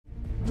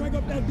Crank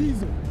up that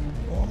diesel.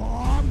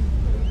 Sean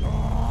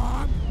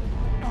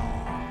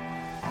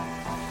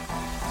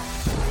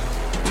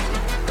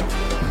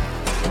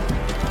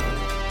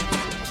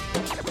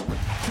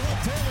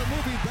Taylor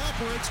moving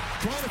backwards,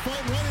 trying to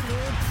find running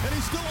room, and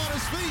he's still on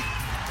his feet.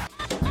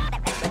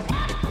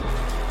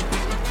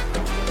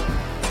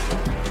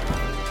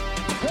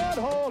 Good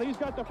hold. He's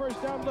got the first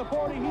down to the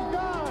 40. He's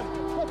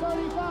gone. The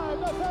 35,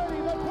 the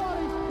 30, the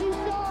 20. He's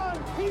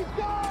gone. He's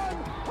gone.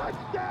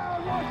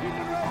 Touchdown,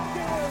 Washington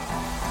Redskins.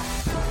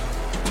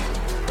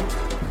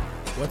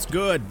 What's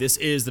good? This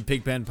is the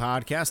Pigpen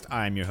Podcast.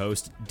 I'm your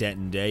host,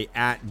 Denton Day,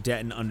 at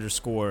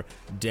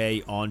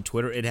Denton_Day on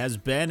Twitter. It has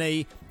been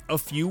a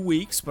few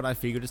weeks, but I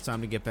figured it's time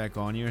to get back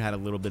on here. Had a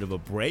little bit of a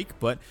break,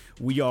 but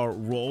we are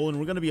rolling.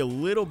 We're going to be a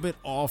little bit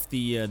off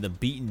the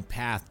beaten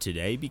path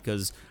today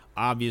because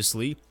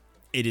obviously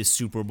it is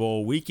Super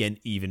Bowl weekend.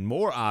 Even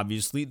more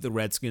obviously, the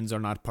Redskins are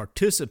not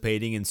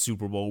participating in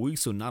Super Bowl week,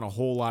 so not a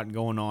whole lot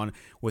going on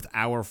with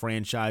our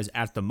franchise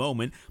at the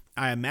moment.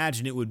 I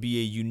imagine it would be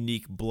a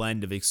unique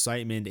blend of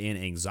excitement and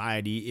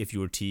anxiety if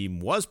your team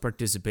was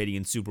participating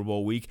in Super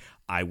Bowl week.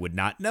 I would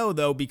not know,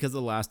 though, because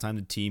the last time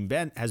the team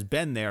has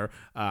been there,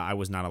 I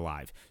was not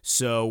alive.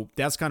 So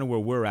that's kind of where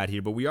we're at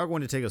here, but we are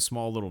going to take a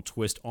small little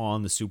twist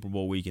on the Super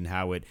Bowl week and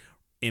how it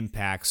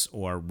impacts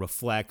or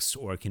reflects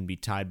or can be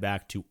tied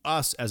back to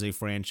us as a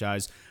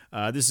franchise.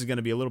 This is going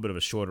to be a little bit of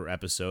a shorter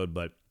episode,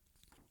 but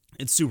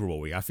it's Super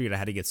Bowl week. I figured I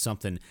had to get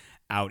something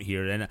out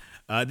here, and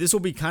this will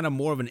be kind of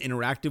more of an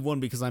interactive one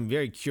because I'm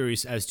very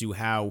curious as to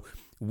how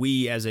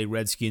we as a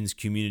Redskins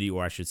community,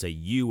 or I should say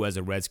you as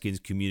a Redskins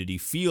community,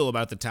 feel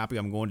about the topic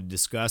I'm going to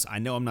discuss. I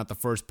know I'm not the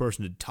first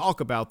person to talk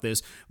about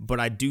this, but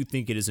I do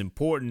think it is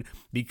important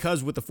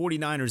because with the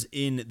 49ers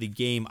in the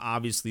game,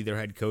 obviously their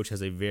head coach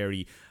has a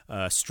very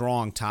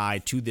strong tie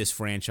to this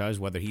franchise,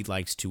 whether he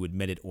likes to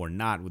admit it or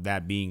not, with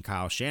that being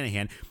Kyle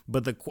Shanahan.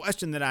 But the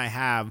question that I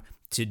have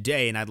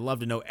today, and I'd love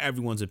to know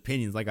everyone's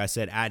opinions, like I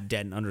said, at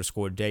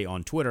Denton_Day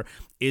on Twitter,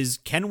 is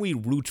can we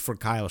root for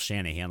Kyle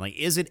Shanahan? Like,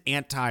 is it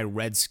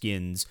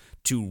anti-Redskins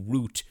to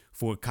root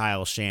for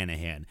Kyle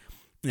Shanahan?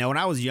 Now, when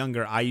I was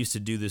younger, I used to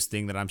do this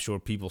thing that I'm sure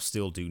people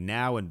still do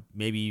now, and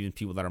maybe even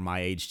people that are my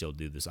age still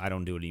do this. I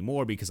don't do it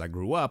anymore because I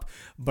grew up,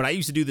 but I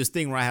used to do this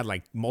thing where I had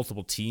like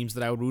multiple teams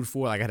that I would root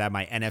for. Like I'd have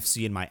my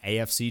NFC and my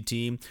AFC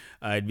team.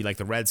 It'd be like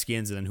the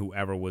Redskins and then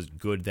whoever was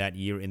good that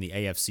year in the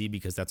AFC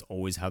because that's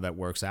always how that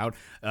works out.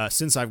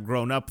 Since I've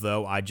grown up,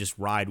 though, I just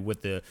ride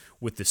with the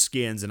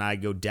Skins and I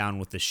go down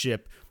with the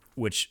ship,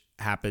 which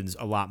happens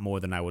a lot more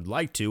than I would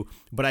like to.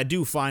 But I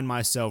do find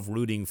myself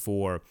rooting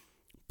for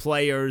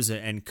players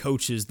and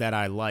coaches that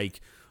I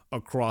like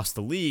across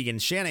the league.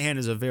 And Shanahan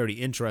is a very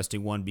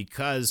interesting one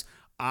because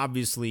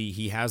obviously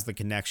he has the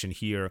connection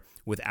here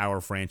with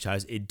our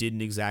franchise. It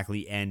didn't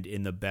exactly end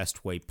in the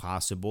best way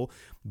possible,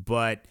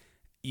 but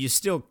you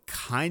still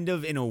kind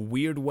of in a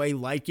weird way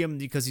like him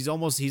because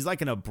he's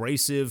like an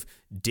abrasive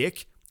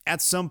dick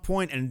at some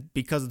point, and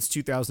because it's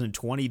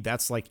 2020,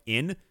 that's like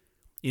in.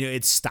 You know,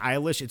 it's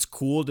stylish. It's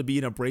cool to be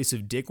an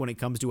abrasive dick when it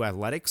comes to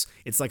athletics.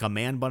 It's like a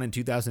man bun in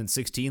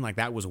 2016. Like,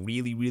 that was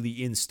really, really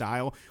in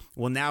style.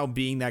 Well, now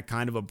being that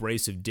kind of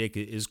abrasive dick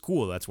is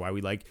cool. That's why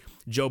we like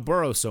Joe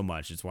Burrow so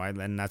much.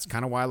 And that's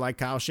kind of why I like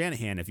Kyle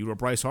Shanahan. If you were a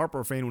Bryce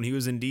Harper fan when he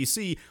was in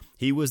D.C.,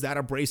 he was that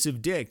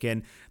abrasive dick.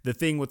 And the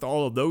thing with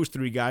all of those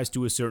three guys,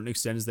 to a certain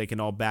extent, is they can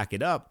all back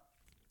it up.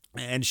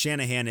 And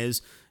Shanahan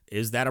is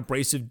that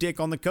abrasive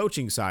dick on the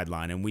coaching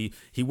sideline. And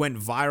he went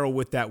viral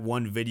with that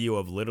one video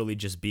of literally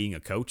just being a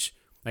coach.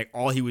 Like,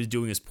 all he was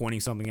doing is pointing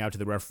something out to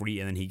the referee,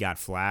 and then he got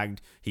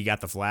flagged. He got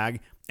the flag,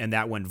 and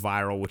that went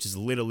viral, which is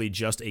literally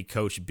just a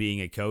coach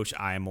being a coach.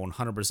 I am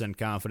 100%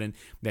 confident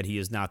that he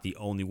is not the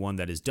only one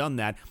that has done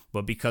that,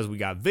 but because we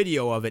got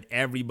video of it,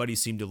 everybody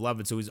seemed to love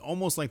it. So he's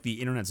almost like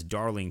the internet's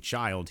darling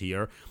child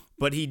here,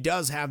 but he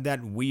does have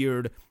that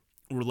weird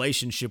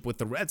relationship with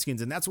the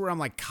Redskins, and that's where I'm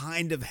like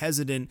kind of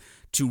hesitant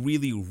to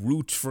really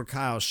root for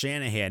Kyle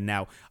Shanahan.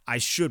 Now, I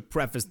should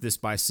preface this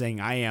by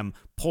saying I am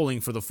pulling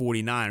for the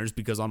 49ers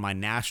because on my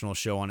national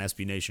show on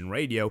SB Nation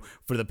Radio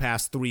for the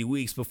past 3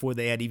 weeks before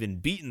they had even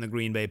beaten the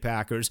Green Bay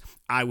Packers,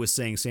 I was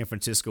saying San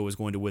Francisco was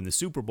going to win the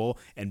Super Bowl,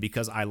 and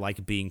because I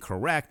like being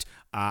correct,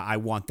 I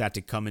want that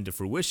to come into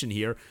fruition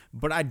here.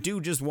 But I do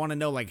just want to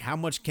know, like, how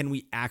much can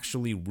we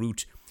actually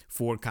root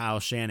for Kyle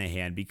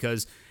Shanahan?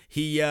 Because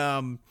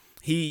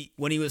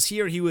when he was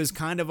here, he was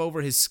kind of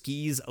over his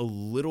skis a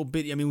little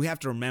bit. I mean, we have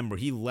to remember,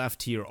 he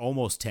left here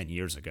almost 10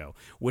 years ago,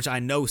 which I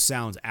know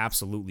sounds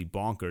absolutely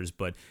bonkers,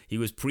 but he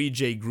was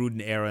pre-Jay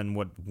Gruden era, and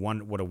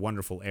what a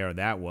wonderful era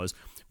that was.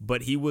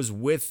 But he was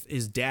with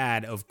his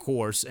dad, of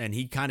course, and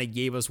he kind of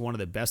gave us one of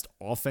the best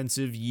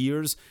offensive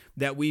years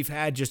that we've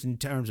had just in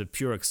terms of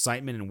pure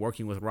excitement and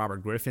working with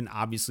Robert Griffin.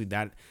 Obviously,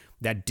 that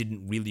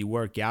didn't really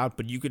work out,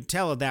 but you could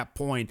tell at that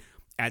point,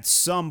 at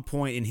some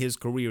point in his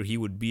career, he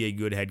would be a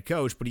good head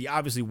coach, but he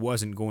obviously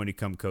wasn't going to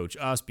come coach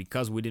us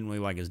because we didn't really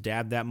like his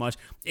dad that much,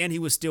 and he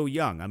was still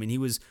young. I mean,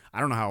 I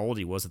don't know how old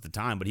he was at the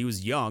time, but he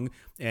was young,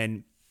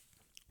 and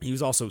he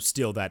was also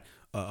still that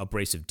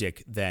abrasive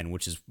dick then,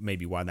 which is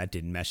maybe why that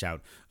didn't mesh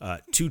out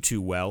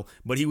too well.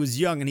 But he was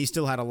young and he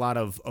still had a lot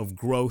of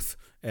growth,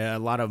 a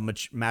lot of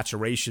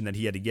maturation that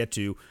he had to get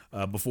to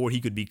before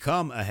he could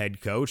become a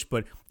head coach.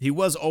 But he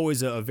was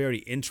always a very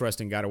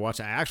interesting guy to watch.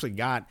 I actually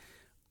got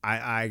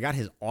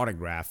his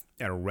autograph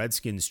at a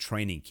Redskins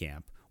training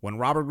camp when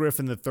Robert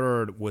Griffin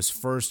III was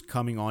first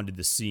coming onto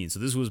the scene. So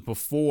this was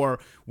before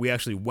we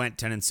actually went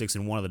 10-6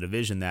 and won the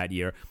division that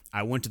year.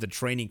 I went to the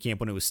training camp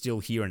when it was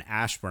still here in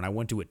Ashburn. I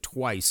went to it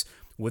twice,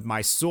 with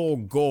my sole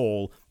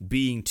goal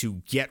being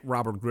to get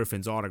Robert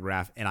Griffin's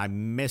autograph, and I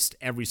missed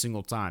every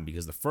single time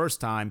because the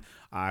first time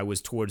I was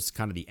towards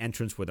kind of the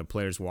entrance where the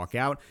players walk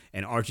out,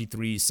 and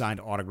RG3 signed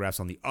autographs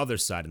on the other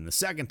side, and the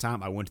second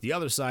time I went to the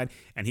other side,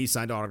 and he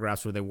signed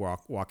autographs where they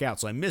walk out.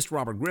 So I missed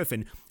Robert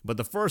Griffin, but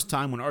the first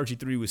time when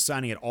RG3 was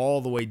signing it all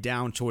the way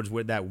down towards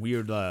where that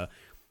weird,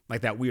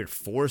 like that weird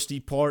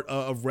foresty part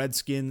of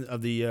Redskin,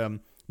 of the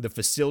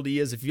facility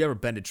is. If you've ever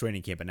been to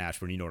training camp in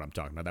Ashburn, you know what I'm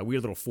talking about. That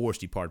weird little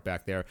foresty part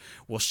back there.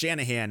 Well,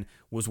 Shanahan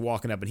was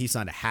walking up and he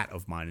signed a hat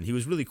of mine, and he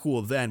was really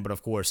cool then, but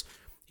of course,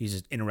 he's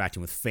just interacting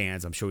with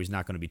fans. I'm sure he's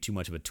not going to be too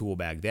much of a tool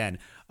bag then.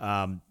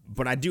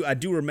 But I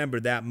do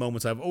remember that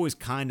moment. So I've always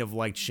kind of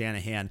liked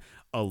Shanahan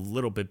a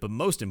little bit, but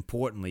most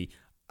importantly,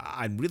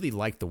 I really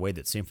like the way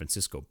that San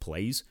Francisco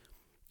plays.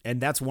 And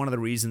that's one of the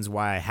reasons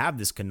why I have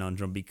this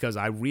conundrum, because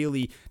I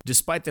really,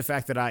 despite the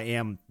fact that I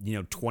am,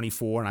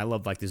 24 and I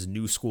love like this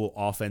new school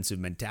offensive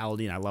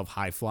mentality and I love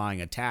high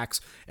flying attacks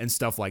and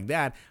stuff like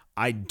that,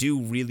 I do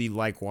really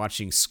like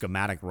watching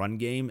schematic run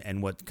game,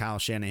 and what Kyle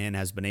Shanahan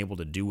has been able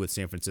to do with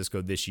San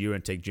Francisco this year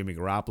and take Jimmy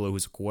Garoppolo,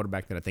 who's a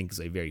quarterback that I think is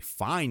a very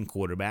fine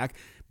quarterback,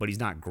 but he's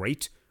not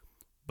great.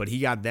 But he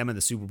got them in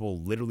the Super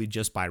Bowl literally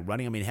just by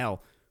running. I mean,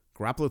 hell,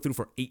 Garoppolo threw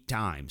for 8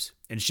 times.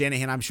 And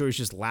Shanahan, I'm sure, is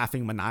just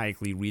laughing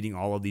maniacally reading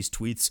all of these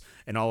tweets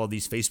and all of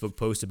these Facebook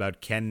posts about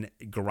can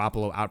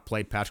Garoppolo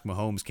outplay Patrick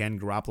Mahomes? Can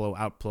Garoppolo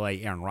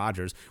outplay Aaron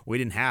Rodgers? We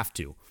didn't have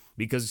to,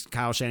 because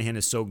Kyle Shanahan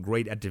is so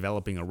great at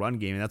developing a run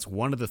game. And that's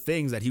one of the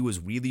things that he was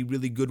really,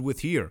 really good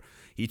with here.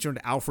 He turned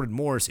Alfred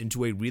Morris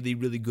into a really,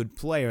 really good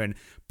player. And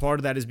part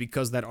of that is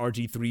because that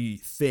RG3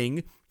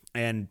 thing,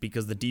 and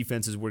because the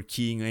defenses were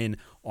keying in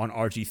on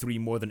RG3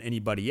 more than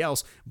anybody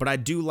else. But I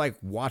do like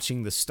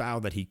watching the style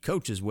that he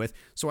coaches with,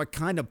 so I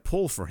kind of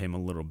pull for him a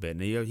little bit.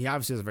 And he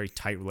obviously has a very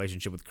tight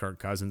relationship with Kirk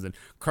Cousins, and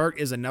Kirk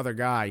is another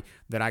guy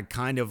that I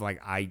kind of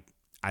like, I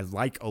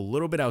like a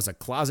little bit. I was a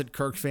closet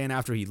Kirk fan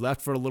after he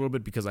left for a little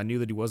bit because I knew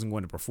that he wasn't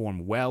going to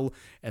perform well,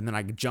 and then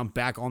I could jump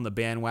back on the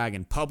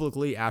bandwagon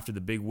publicly after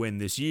the big win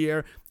this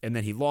year, and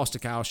then he lost to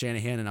Kyle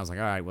Shanahan, and I was like,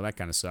 all right, well, that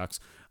kind of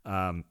sucks.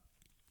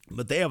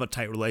 But they have a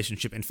tight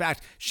relationship. In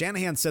fact,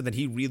 Shanahan said that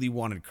he really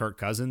wanted Kirk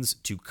Cousins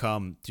to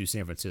come to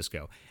San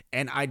Francisco.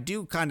 And I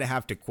do kind of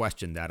have to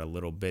question that a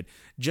little bit.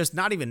 Just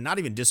not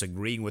even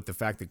disagreeing with the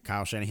fact that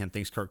Kyle Shanahan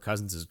thinks Kirk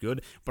Cousins is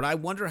good. But I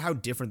wonder how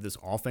different this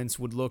offense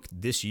would look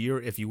this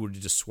year if you were to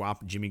just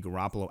swap Jimmy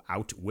Garoppolo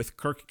out with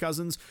Kirk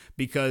Cousins.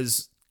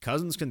 Because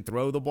Cousins can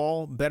throw the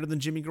ball better than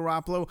Jimmy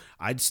Garoppolo.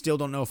 I still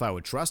don't know if I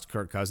would trust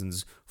Kirk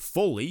Cousins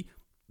fully.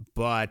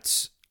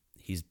 But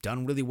he's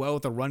done really well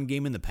with the run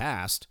game in the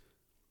past.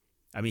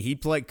 I mean,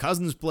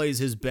 Cousins plays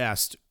his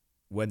best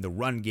when the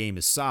run game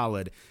is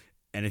solid.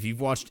 And if you've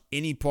watched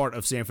any part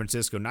of San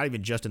Francisco, not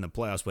even just in the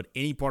playoffs, but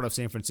any part of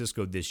San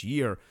Francisco this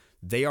year,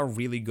 they are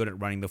really good at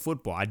running the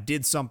football. I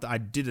did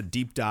a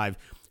deep dive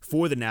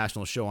for the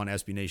national show on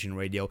SB Nation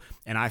Radio,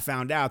 and I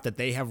found out that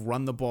they have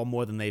run the ball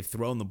more than they've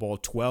thrown the ball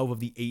 12 of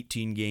the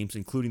 18 games,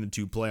 including the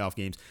 2 playoff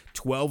games.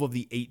 12 of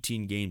the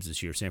 18 games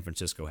this year San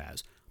Francisco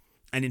has.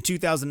 And in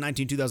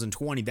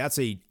 2019-2020, that's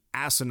a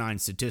asinine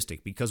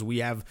statistic, because we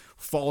have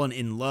fallen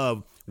in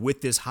love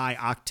with this high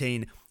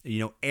octane,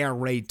 air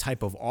raid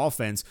type of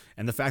offense,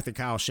 and the fact that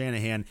Kyle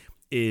Shanahan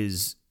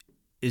is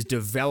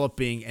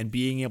developing and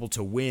being able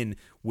to win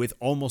with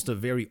almost a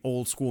very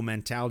old school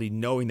mentality,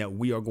 knowing that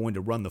we are going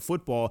to run the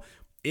football.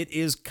 It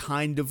is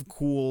kind of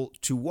cool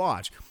to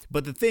watch.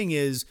 But the thing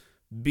is,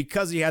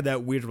 because he had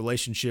that weird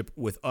relationship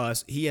with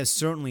us, he has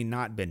certainly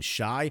not been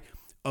shy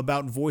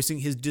about voicing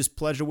his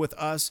displeasure with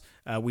us.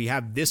 We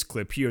have this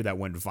clip here that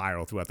went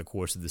viral throughout the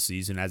course of the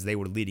season as they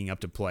were leading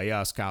up to play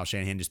us. Kyle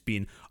Shanahan just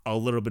being a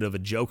little bit of a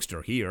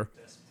jokester here.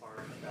 Best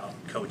part about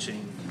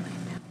coaching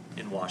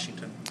in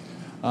Washington?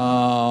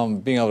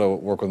 Being able to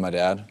work with my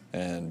dad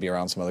and be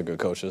around some other good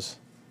coaches.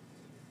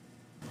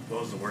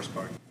 What was the worst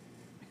part?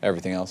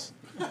 Everything else.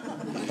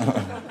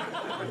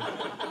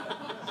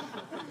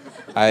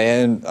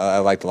 I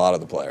liked a lot of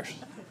the players.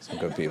 Some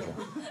good people.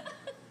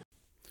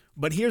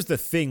 But here's the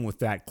thing with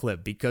that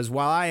clip, because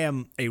while I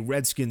am a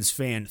Redskins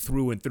fan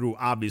through and through,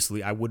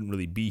 obviously I wouldn't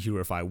really be here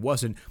if I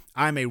wasn't,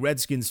 I'm a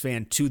Redskins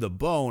fan to the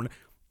bone.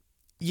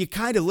 You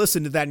kind of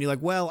listen to that and you're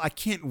like, well, I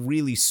can't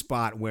really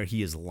spot where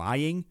he is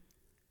lying.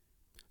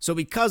 So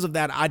because of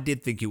that, I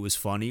did think it was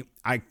funny.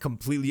 I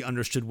completely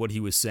understood what he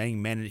was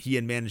saying. He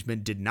and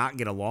management did not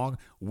get along.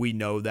 We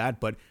know that,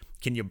 but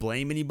can you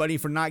blame anybody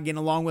for not getting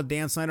along with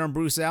Dan Snyder and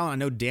Bruce Allen? I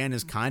know Dan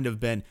has kind of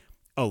been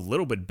a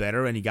little bit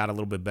better, and he got a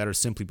little bit better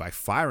simply by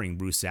firing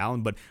Bruce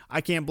Allen, but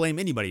I can't blame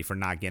anybody for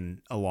not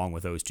getting along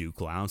with those two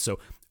clowns. So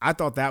I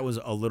thought that was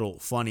a little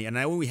funny.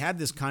 And we had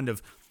this kind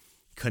of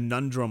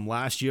conundrum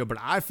last year, but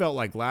I felt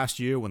like last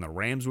year when the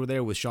Rams were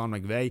there with Sean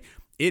McVay,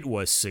 it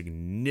was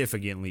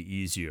significantly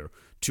easier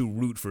to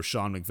root for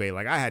Sean McVay.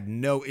 Like, I had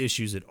no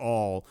issues at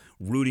all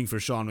rooting for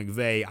Sean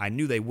McVay. I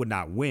knew they would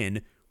not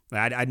win.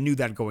 I knew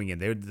that going in.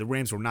 The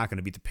Rams were not going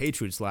to beat the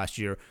Patriots last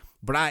year,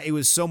 but it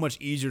was so much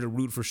easier to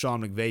root for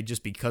Sean McVay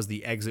just because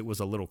the exit was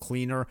a little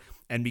cleaner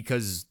and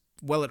because,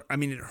 well, it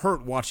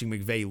hurt watching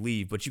McVay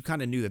leave, but you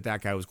kind of knew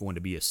that guy was going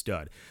to be a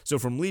stud. So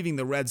from leaving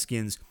the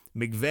Redskins,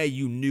 McVay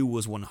you knew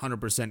was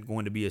 100%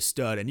 going to be a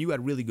stud, and you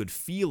had really good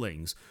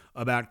feelings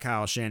about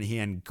Kyle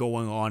Shanahan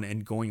going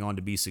on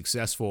to be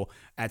successful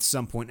at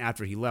some point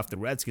after he left the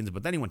Redskins,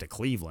 but then he went to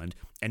Cleveland,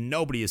 and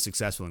nobody is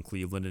successful in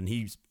Cleveland, and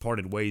he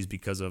parted ways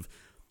because of,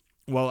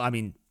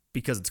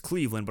 because it's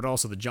Cleveland, but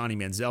also the Johnny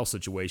Manziel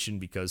situation,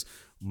 because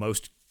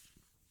most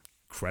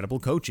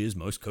coaches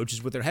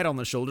with their head on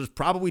their shoulders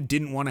probably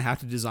didn't want to have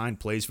to design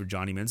plays for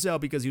Johnny Manziel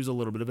because he was a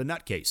little bit of a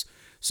nutcase.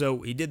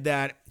 So he did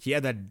that. He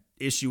had that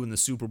issue in the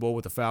Super Bowl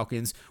with the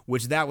Falcons,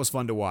 which that was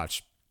fun to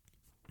watch.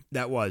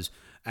 That was,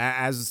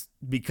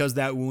 because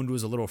that wound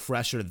was a little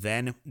fresher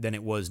then than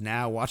it was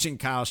now. Watching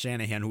Kyle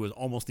Shanahan, who was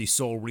almost the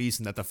sole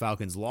reason that the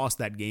Falcons lost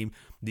that game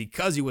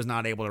because he was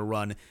not able to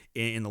run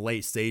in the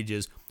late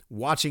stages,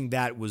 watching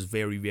that was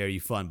very, very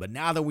fun. But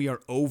now that we are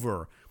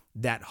over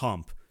that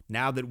hump,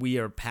 now that we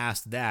are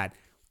past that,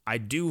 I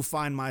do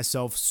find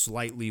myself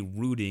slightly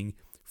rooting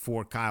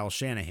for Kyle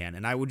Shanahan.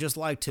 And I would just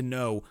like to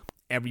know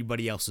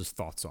everybody else's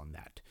thoughts on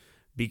that.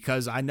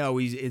 Because I know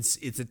it's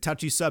a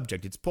touchy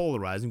subject, it's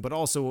polarizing, but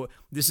also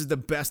this is the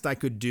best I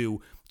could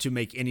do to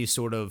make any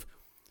sort of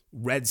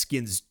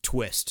Redskins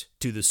twist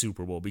to the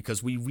Super Bowl,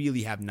 because we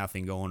really have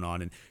nothing going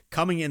on. And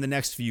coming in the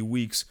next few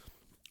weeks,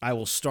 I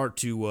will start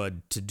to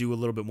do a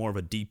little bit more of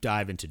a deep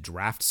dive into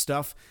draft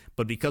stuff,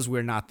 but because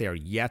we're not there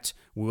yet,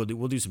 we'll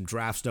do some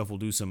draft stuff, we'll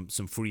do some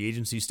free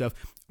agency stuff.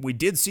 We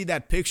did see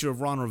that picture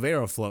of Ron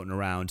Rivera floating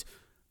around.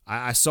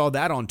 I saw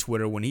that on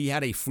Twitter when he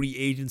had a free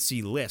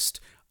agency list.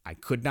 I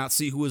could not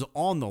see who was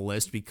on the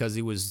list because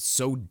it was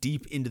so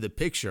deep into the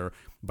picture,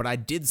 but I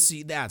did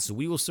see that. So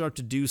we will start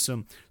to do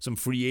some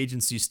free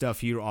agency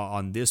stuff here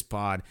on this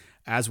pod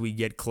as we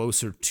get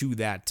closer to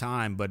that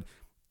time. But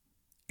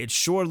it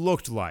sure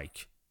looked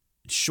like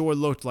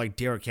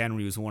Derrick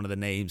Henry was one of the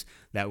names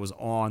that was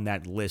on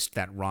that list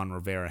that Ron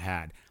Rivera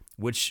had,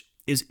 which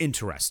is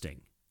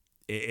interesting.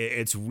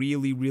 It's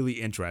really, really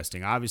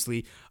interesting.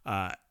 Obviously,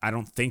 I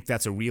don't think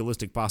that's a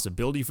realistic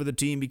possibility for the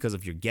team because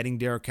if you're getting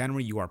Derrick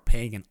Henry, you are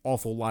paying an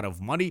awful lot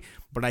of money.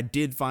 But I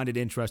did find it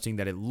interesting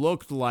that it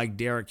looked like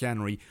Derrick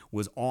Henry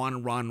was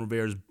on Ron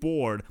Rivera's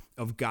board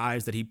of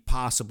guys that he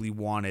possibly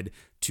wanted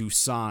to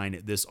sign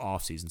this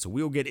offseason. So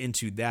we'll get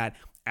into that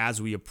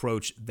as we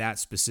approach that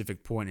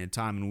specific point in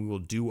time, and we will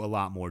do a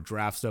lot more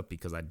draft stuff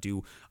because I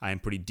am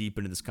pretty deep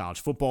into this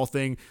college football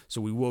thing. So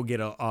we will get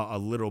a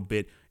little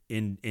bit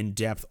in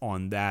depth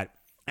on that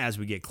as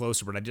we get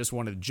closer, but I just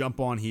wanted to jump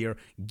on here,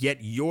 get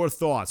your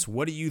thoughts.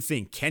 What do you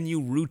think? Can you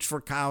root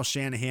for Kyle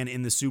Shanahan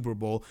in the Super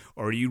Bowl,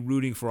 or are you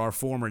rooting for our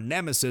former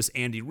nemesis,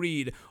 Andy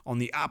Reid, on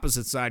the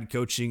opposite side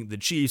coaching the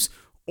Chiefs?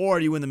 Or are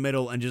you in the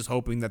middle and just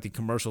hoping that the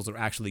commercials are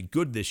actually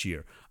good this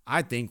year?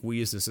 I think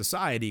we as a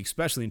society,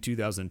 especially in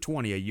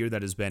 2020, a year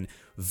that has been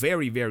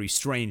very, very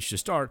strange to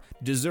start,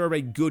 deserve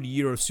a good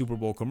year of Super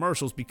Bowl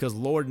commercials because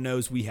Lord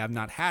knows we have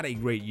not had a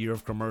great year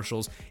of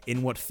commercials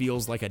in what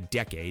feels like a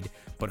decade.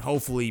 But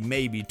hopefully,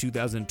 maybe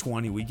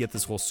 2020, we get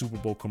this whole Super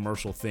Bowl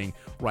commercial thing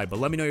right. But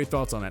let me know your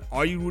thoughts on that.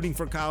 Are you rooting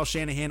for Kyle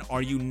Shanahan?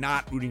 Are you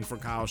not rooting for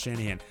Kyle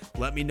Shanahan?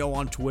 Let me know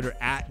on Twitter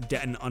at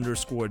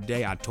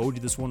Denton_day. I told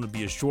you this one would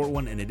be a short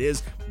one, and it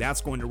is.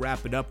 That's going to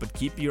wrap it up, but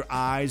keep your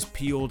eyes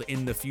peeled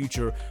in the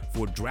future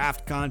for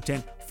draft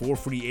content, for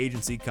free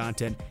agency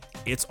content.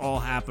 It's all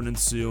happening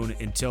soon.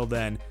 Until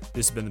then,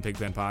 this has been the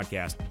Pigpen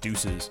Podcast.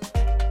 Deuces.